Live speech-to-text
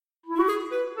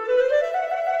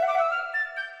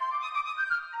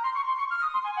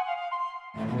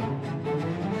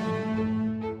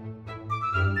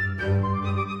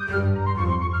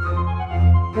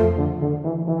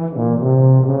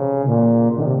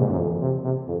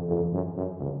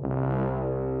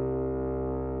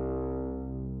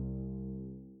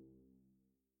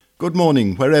Good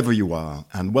morning, wherever you are,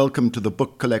 and welcome to the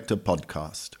Book Collector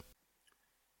Podcast.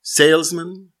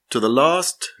 Salesmen to the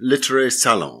Last Literary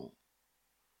Salon,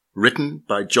 written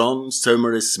by John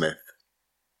Saumarez Smith.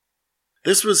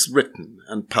 This was written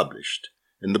and published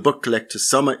in the Book Collector's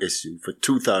summer issue for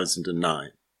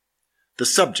 2009. The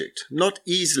subject, not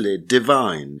easily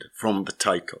divined from the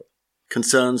title,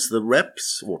 concerns the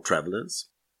reps or travellers,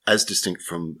 as distinct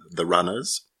from the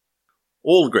runners,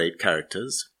 all great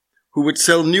characters, who would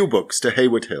sell new books to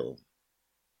Hayward Hill.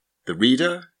 The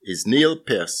reader is Neil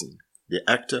Pearson, the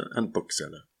actor and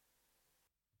bookseller.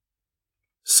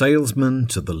 Salesmen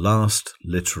to the Last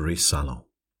Literary Salon.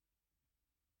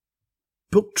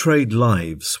 Book Trade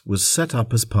Lives was set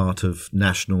up as part of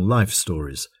National Life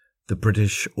Stories, the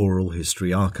British Oral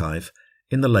History Archive,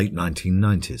 in the late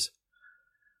 1990s.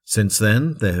 Since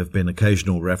then, there have been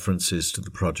occasional references to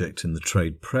the project in the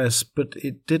trade press, but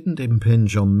it didn't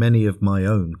impinge on many of my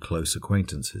own close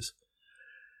acquaintances.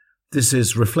 This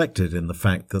is reflected in the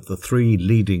fact that the three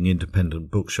leading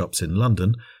independent bookshops in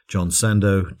London, John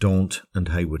Sandoe, Daunt and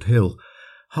Hayward Hill,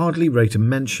 hardly rate a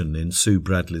mention in Sue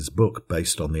Bradley's book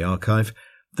based on the archive,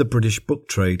 The British Book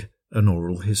Trade, An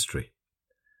Oral History.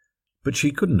 But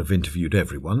she couldn't have interviewed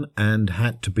everyone and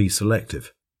had to be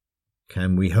selective.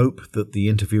 Can we hope that the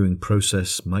interviewing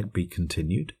process might be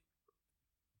continued?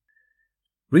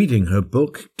 Reading her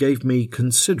book gave me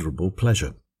considerable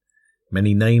pleasure.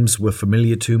 Many names were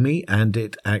familiar to me, and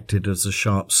it acted as a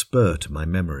sharp spur to my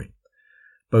memory.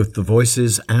 Both the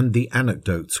voices and the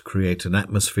anecdotes create an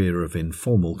atmosphere of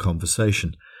informal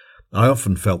conversation. I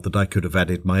often felt that I could have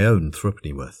added my own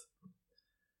threepennyworth.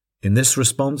 In this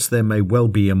response, there may well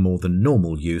be a more than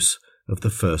normal use of the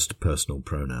first personal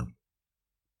pronoun.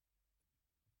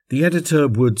 The editor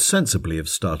would sensibly have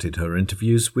started her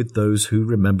interviews with those who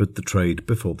remembered the trade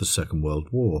before the Second World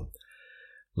War,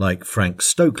 like Frank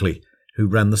Stokely, who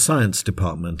ran the science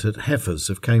department at Heffer's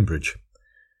of Cambridge.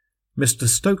 Mr.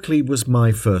 Stokely was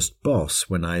my first boss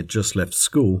when I had just left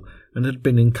school and had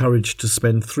been encouraged to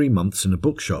spend 3 months in a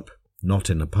bookshop, not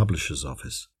in a publisher's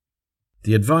office.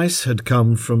 The advice had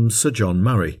come from Sir John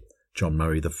Murray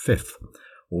V,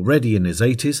 already in his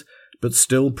 80s, but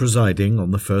still presiding on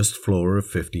the first floor of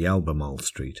 50 Albemarle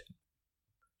Street.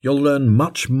 "You'll learn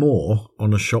much more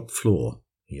on a shop floor,"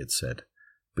 he had said,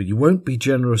 "but you won't be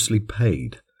generously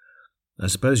paid. I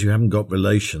suppose you haven't got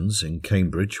relations in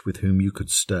Cambridge with whom you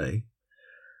could stay."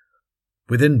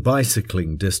 Within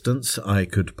bicycling distance, I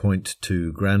could point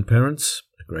to grandparents,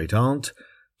 a great-aunt,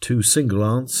 2 single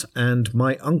aunts, and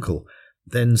my uncle,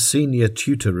 then senior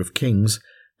tutor of King's,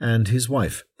 and his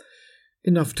wife.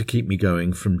 Enough to keep me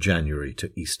going from January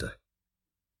to Easter.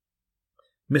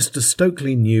 Mr.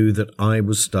 Stokely knew that I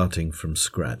was starting from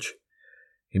scratch.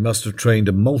 He must have trained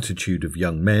a multitude of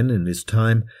young men in his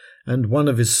time, and one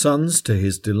of his sons, to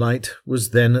his delight, was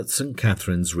then at St.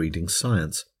 Catherine's reading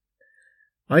science.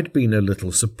 I'd been a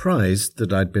little surprised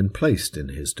that I'd been placed in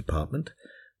his department.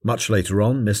 Much later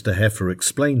on, Mr. Heffer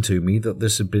explained to me that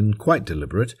this had been quite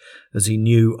deliberate, as he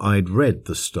knew I'd read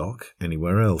the stock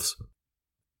anywhere else.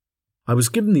 I was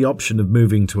given the option of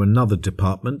moving to another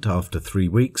department after 3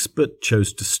 weeks, but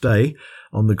chose to stay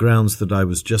on the grounds that I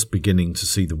was just beginning to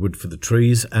see the wood for the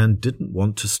trees and didn't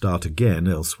want to start again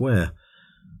elsewhere.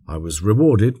 I was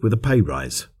rewarded with a pay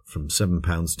rise from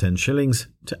 £7 10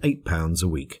 to £8 a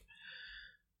week.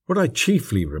 What I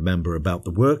chiefly remember about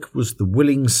the work was the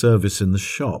willing service in the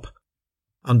shop,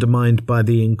 undermined by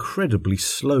the incredibly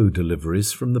slow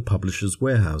deliveries from the publishers'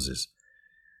 warehouses.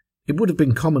 It would have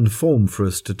been common form for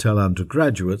us to tell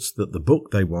undergraduates that the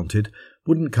book they wanted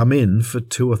wouldn't come in for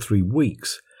 2 or 3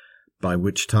 weeks, by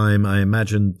which time I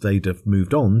imagined they'd have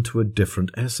moved on to a different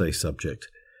essay subject.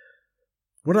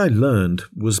 What I learned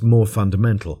was more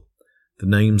fundamental: the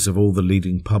names of all the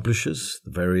leading publishers,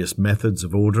 the various methods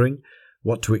of ordering,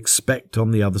 what to expect on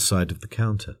the other side of the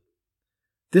counter.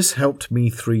 This helped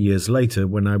me 3 years later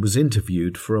when I was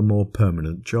interviewed for a more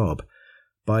permanent job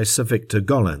by Sir Victor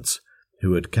Gollancz,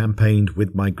 who had campaigned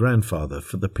with my grandfather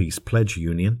for the Peace Pledge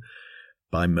Union,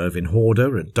 by Mervyn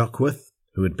Horder at Duckworth,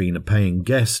 who had been a paying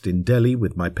guest in Delhi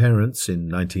with my parents in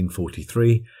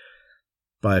 1943,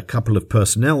 by a couple of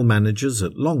personnel managers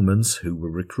at Longmans who were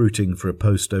recruiting for a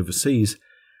post overseas,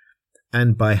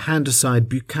 and by Handyside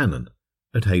Buchanan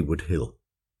at Hayward Hill.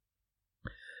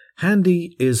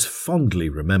 Handy is fondly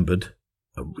remembered,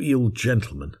 a real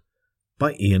gentleman,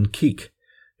 by Ian Keeke,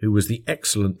 who was the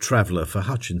excellent traveller for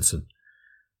Hutchinson.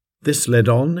 This led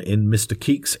on, in Mr.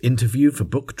 Keeke's interview for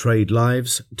Book Trade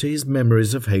Lives, to his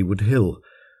memories of Hayward Hill,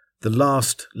 the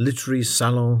last literary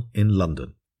salon in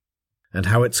London, and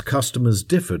how its customers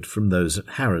differed from those at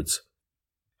Harrods.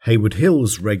 Hayward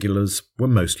Hill's regulars were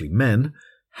mostly men,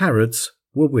 Harrods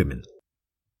were women.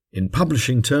 In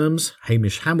publishing terms,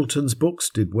 Hamish Hamilton's books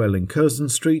did well in Curzon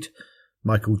Street,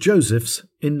 Michael Joseph's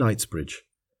in Knightsbridge.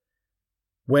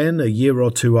 When, a year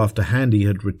or two after Handy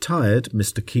had retired,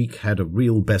 Mr. Keeke had a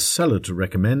real bestseller to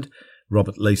recommend,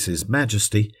 Robert Lacey's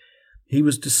Majesty, he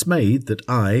was dismayed that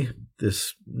I,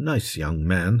 this nice young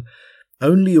man,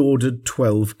 only ordered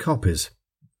 12 copies.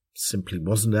 Simply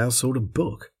wasn't our sort of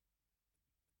book.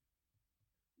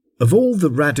 Of all the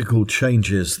radical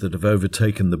changes that have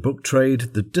overtaken the book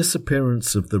trade, the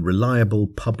disappearance of the reliable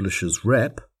publisher's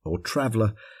rep, or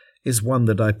traveller, is one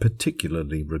that I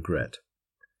particularly regret.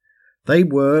 They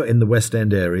were, in the West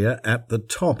End area, at the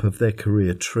top of their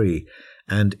career tree,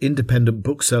 and independent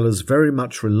booksellers very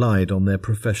much relied on their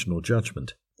professional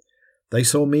judgment. They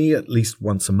saw me at least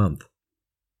once a month.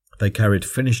 They carried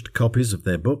finished copies of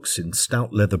their books in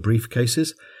stout leather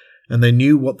briefcases, and they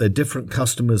knew what their different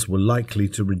customers were likely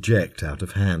to reject out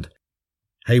of hand.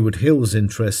 Hayward Hill's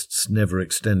interests never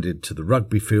extended to the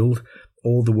rugby field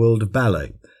or the world of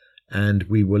ballet, and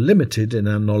we were limited in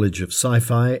our knowledge of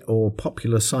sci-fi or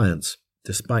popular science,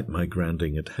 despite my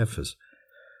grounding at Heifers.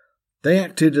 They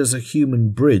acted as a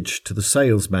human bridge to the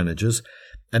sales managers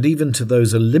and even to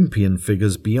those Olympian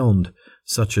figures beyond,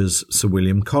 such as Sir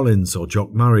William Collins or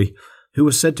Jock Murray, who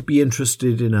were said to be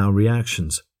interested in our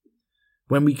reactions.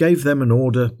 When we gave them an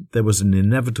order, there was an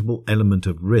inevitable element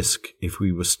of risk if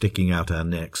we were sticking out our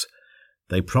necks.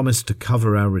 They promised to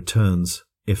cover our returns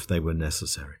if they were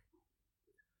necessary.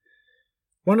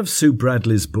 One of Sue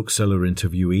Bradley's bookseller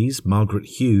interviewees, Margaret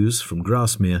Hughes from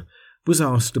Grasmere, was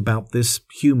asked about this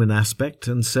human aspect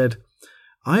and said,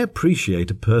 "I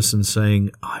appreciate a person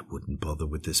saying, 'I wouldn't bother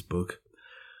with this book.'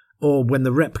 Or when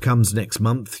the rep comes next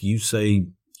month, you say,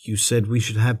 'You said we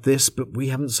should have this, but we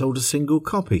haven't sold a single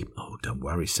copy.' 'Oh, don't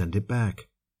worry, send it back.'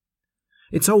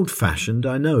 It's old-fashioned,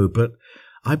 I know, but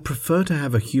I prefer to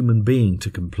have a human being to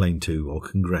complain to or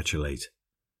congratulate."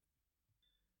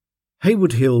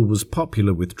 Hayward Hill was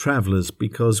popular with travellers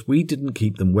because we didn't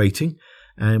keep them waiting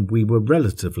and we were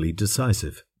relatively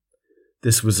decisive.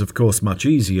 This was of course much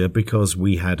easier because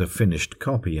we had a finished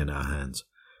copy in our hands.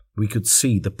 We could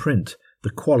see the print, the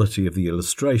quality of the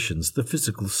illustrations, the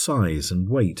physical size and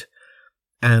weight,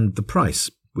 and the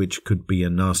price, which could be a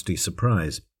nasty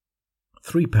surprise.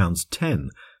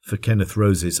 £3.10 for Kenneth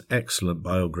Rose's excellent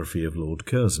biography of Lord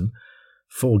Curzon,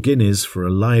 4 guineas for a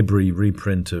library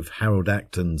reprint of Harold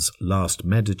Acton's Last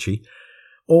Medici,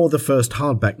 or the first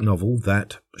hardback novel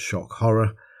that, shock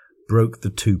horror, broke the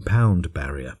 £2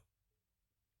 barrier.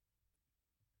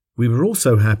 We were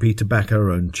also happy to back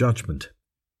our own judgment.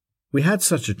 We had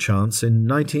such a chance in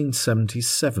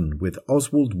 1977 with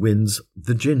Oswald Wynde's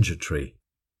The Ginger Tree.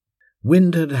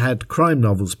 Wynde had had crime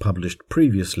novels published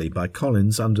previously by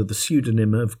Collins under the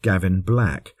pseudonym of Gavin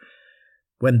Black.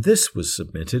 When this was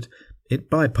submitted, it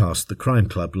bypassed the Crime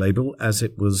Club label as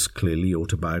it was clearly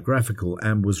autobiographical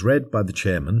and was read by the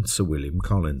chairman, Sir William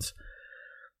Collins.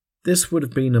 This would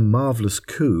have been a marvellous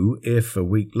coup if, a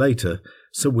week later,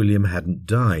 Sir William hadn't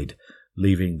died,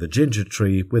 leaving The Ginger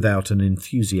Tree without an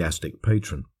enthusiastic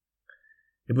patron.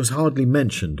 It was hardly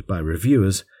mentioned by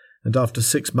reviewers, and after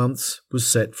 6 months was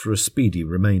set for a speedy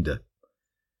remainder.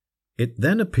 It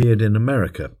then appeared in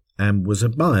America and was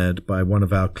admired by one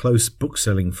of our close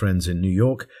bookselling friends in New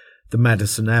York, the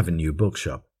Madison Avenue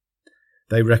bookshop.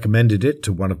 They recommended it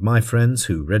to one of my friends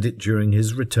who read it during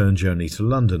his return journey to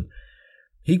London.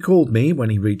 He called me when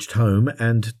he reached home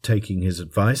and, taking his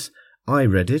advice, I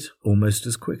read it almost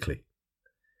as quickly.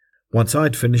 Once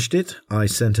I'd finished it, I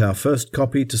sent our first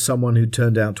copy to someone who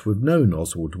turned out to have known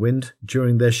Oswald Wynde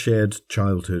during their shared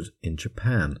childhood in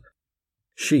Japan.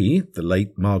 She, the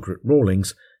late Margaret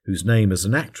Rawlings, whose name as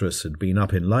an actress had been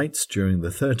up in lights during the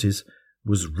 30s,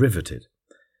 was riveted.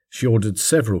 She ordered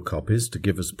several copies to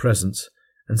give as presents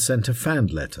and sent a fan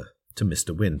letter to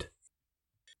Mr. Wynde.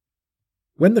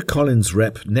 When the Collins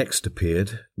rep next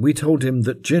appeared, we told him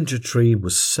that Ginger Tree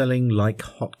was selling like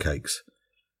hotcakes.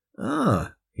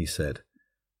 "Ah," he said,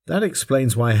 "that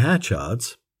explains why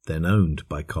Hatchards, then owned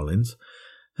by Collins,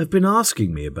 have been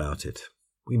asking me about it.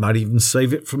 We might even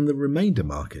save it from the remainder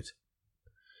market."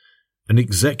 An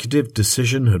executive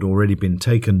decision had already been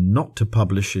taken not to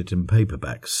publish it in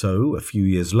paperback, so, a few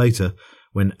years later,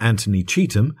 when Anthony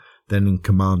Cheetham, then in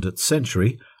command at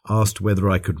Century, asked whether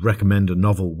I could recommend a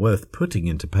novel worth putting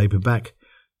into paperback,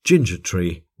 Ginger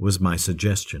Tree was my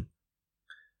suggestion.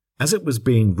 As it was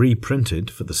being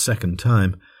reprinted for the second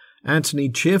time, Anthony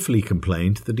cheerfully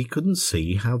complained that he couldn't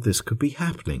see how this could be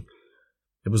happening.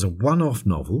 It was a one-off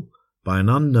novel by an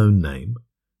unknown name,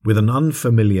 with an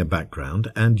unfamiliar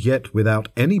background, and yet without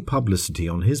any publicity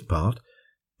on his part,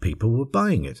 people were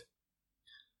buying it.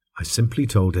 I simply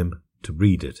told him to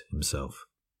read it himself.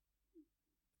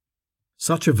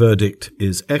 Such a verdict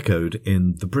is echoed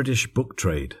in The British Book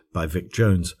Trade by Vic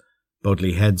Jones,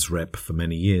 Bodley Head's rep for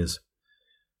many years.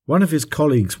 One of his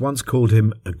colleagues once called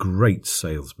him a great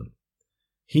salesman.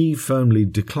 He firmly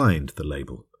declined the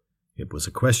label. It was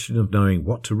a question of knowing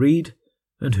what to read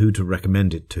and who to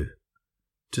recommend it to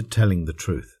telling the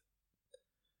truth.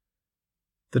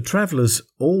 The travellers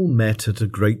all met at a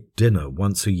great dinner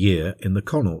once a year in the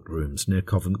Connaught Rooms near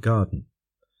Covent Garden.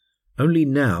 Only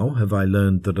now have I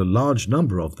learned that a large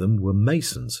number of them were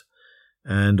Masons,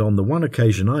 and on the one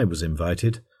occasion I was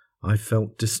invited, I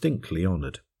felt distinctly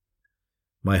honoured.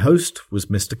 My host was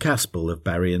Mr. Caspel of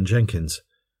Barry & Jenkins.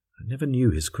 I never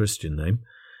knew his Christian name,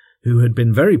 who had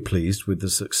been very pleased with the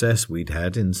success we'd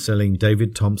had in selling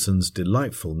David Thompson's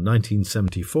delightful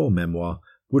 1974 memoir,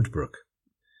 Woodbrook.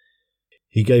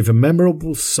 He gave a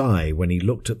memorable sigh when he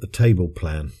looked at the table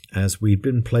plan, as we'd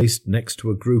been placed next to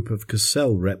a group of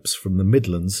Cassell reps from the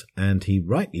Midlands, and he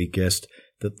rightly guessed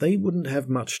that they wouldn't have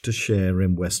much to share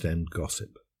in West End gossip.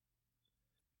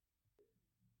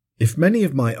 If many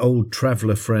of my old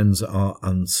traveller friends are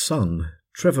unsung,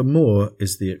 Trevor Moore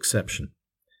is the exception.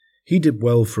 He did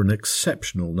well for an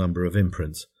exceptional number of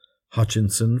imprints.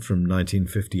 Hutchinson from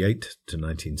 1958 to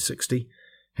 1960,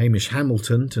 Hamish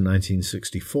Hamilton to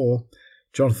 1964,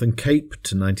 Jonathan Cape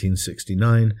to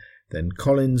 1969, then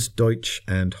Collins, Deutsch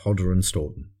and Hodder and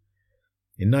Stoughton.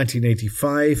 In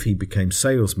 1985 he became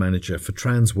sales manager for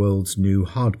Transworld's new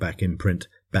hardback imprint,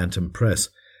 Bantam Press,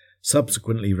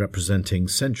 subsequently representing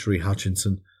Century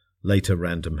Hutchinson, later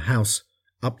Random House,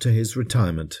 up to his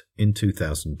retirement in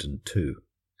 2002.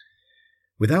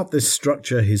 Without this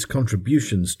structure, his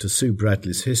contributions to Sue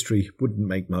Bradley's history wouldn't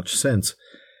make much sense,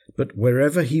 but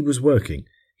wherever he was working,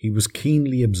 he was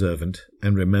keenly observant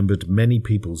and remembered many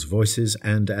people's voices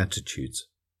and attitudes.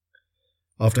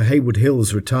 After Hayward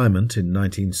Hill's retirement in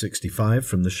 1965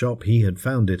 from the shop he had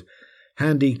founded,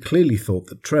 Handy clearly thought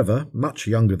that Trevor, much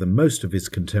younger than most of his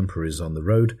contemporaries on the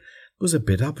road, was a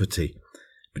bit uppity,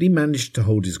 but he managed to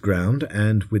hold his ground,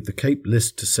 and with the Cape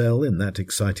list to sell in that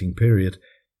exciting period,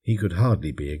 he could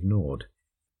hardly be ignored.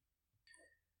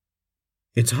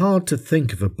 It's hard to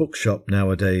think of a bookshop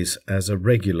nowadays as a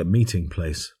regular meeting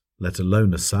place, let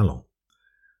alone a salon.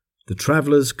 The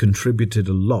travellers contributed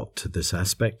a lot to this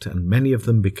aspect, and many of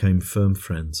them became firm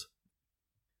friends.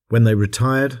 When they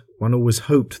retired, one always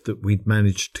hoped that we'd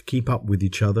managed to keep up with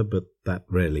each other, but that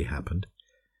rarely happened.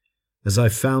 As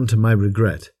I've found to my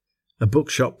regret, a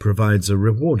bookshop provides a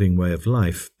rewarding way of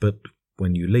life, but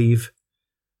when you leave,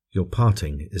 your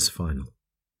parting is final.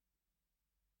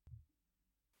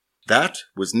 That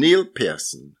was Neil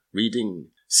Pearson reading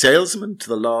Salesmen to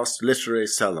the Last Literary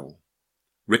Salon,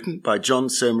 written by John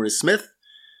Saumarez Smith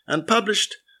and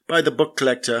published by the Book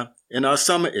Collector in our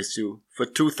summer issue for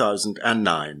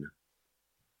 2009.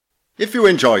 If you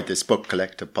enjoyed this Book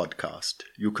Collector podcast,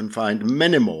 you can find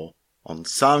many more on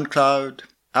SoundCloud,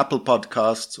 Apple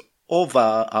Podcasts, or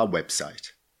via our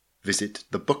website. Visit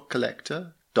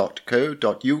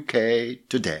thebookcollector.co.uk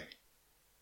today.